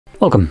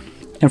Welcome!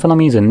 In front of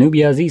me is a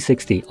NUBIA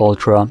Z60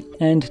 Ultra,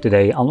 and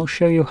today I'll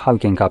show you how you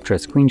can capture a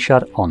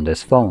screenshot on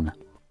this phone.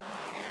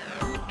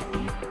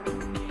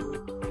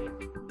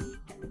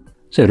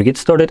 So to get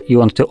started, you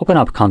want to open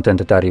up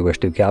content that you wish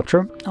to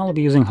capture. I'll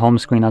be using home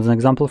screen as an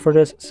example for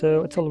this,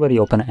 so it's already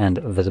open and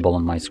visible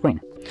on my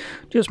screen.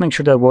 Just make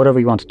sure that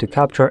whatever you want to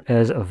capture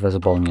is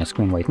visible on your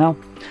screen right now.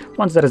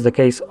 Once that is the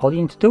case, all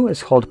you need to do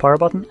is hold power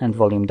button and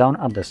volume down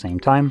at the same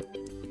time.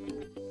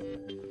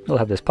 You'll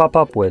have this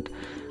pop-up with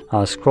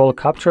scroll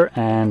capture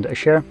and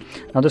share.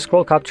 Now the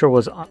scroll capture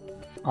was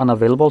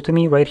unavailable to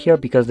me right here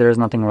because there is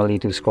nothing really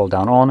to scroll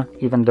down on,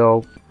 even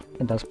though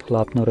it does pull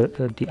up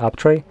the app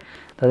tray.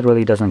 That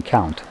really doesn't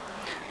count.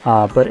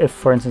 But if,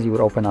 for instance, you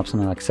would open up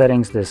something like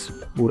settings, this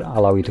would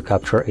allow you to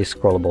capture a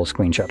scrollable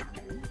screenshot.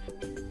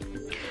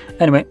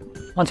 Anyway,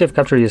 once you've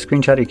captured your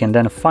screenshot, you can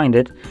then find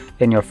it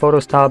in your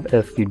Photos tab.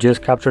 If you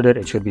just captured it,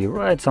 it should be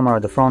right somewhere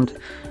at the front.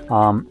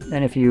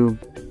 And if you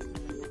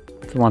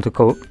want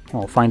to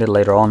find it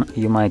later on,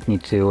 you might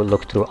need to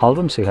look through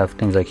albums. So you have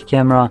things like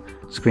camera,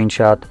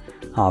 screenshot,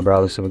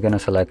 browse. So we're going to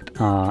select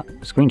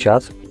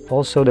screenshots.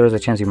 Also, there is a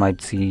chance you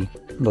might see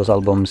those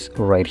albums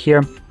right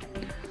here.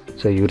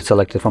 So you would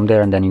select it from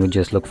there, and then you would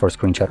just look for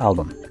screenshot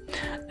album.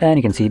 And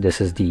you can see this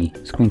is the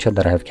screenshot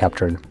that I have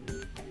captured.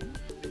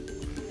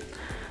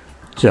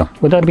 So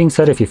with that being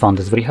said, if you found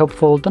this very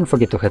helpful, don't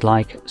forget to hit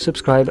like,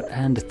 subscribe,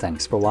 and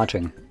thanks for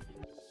watching.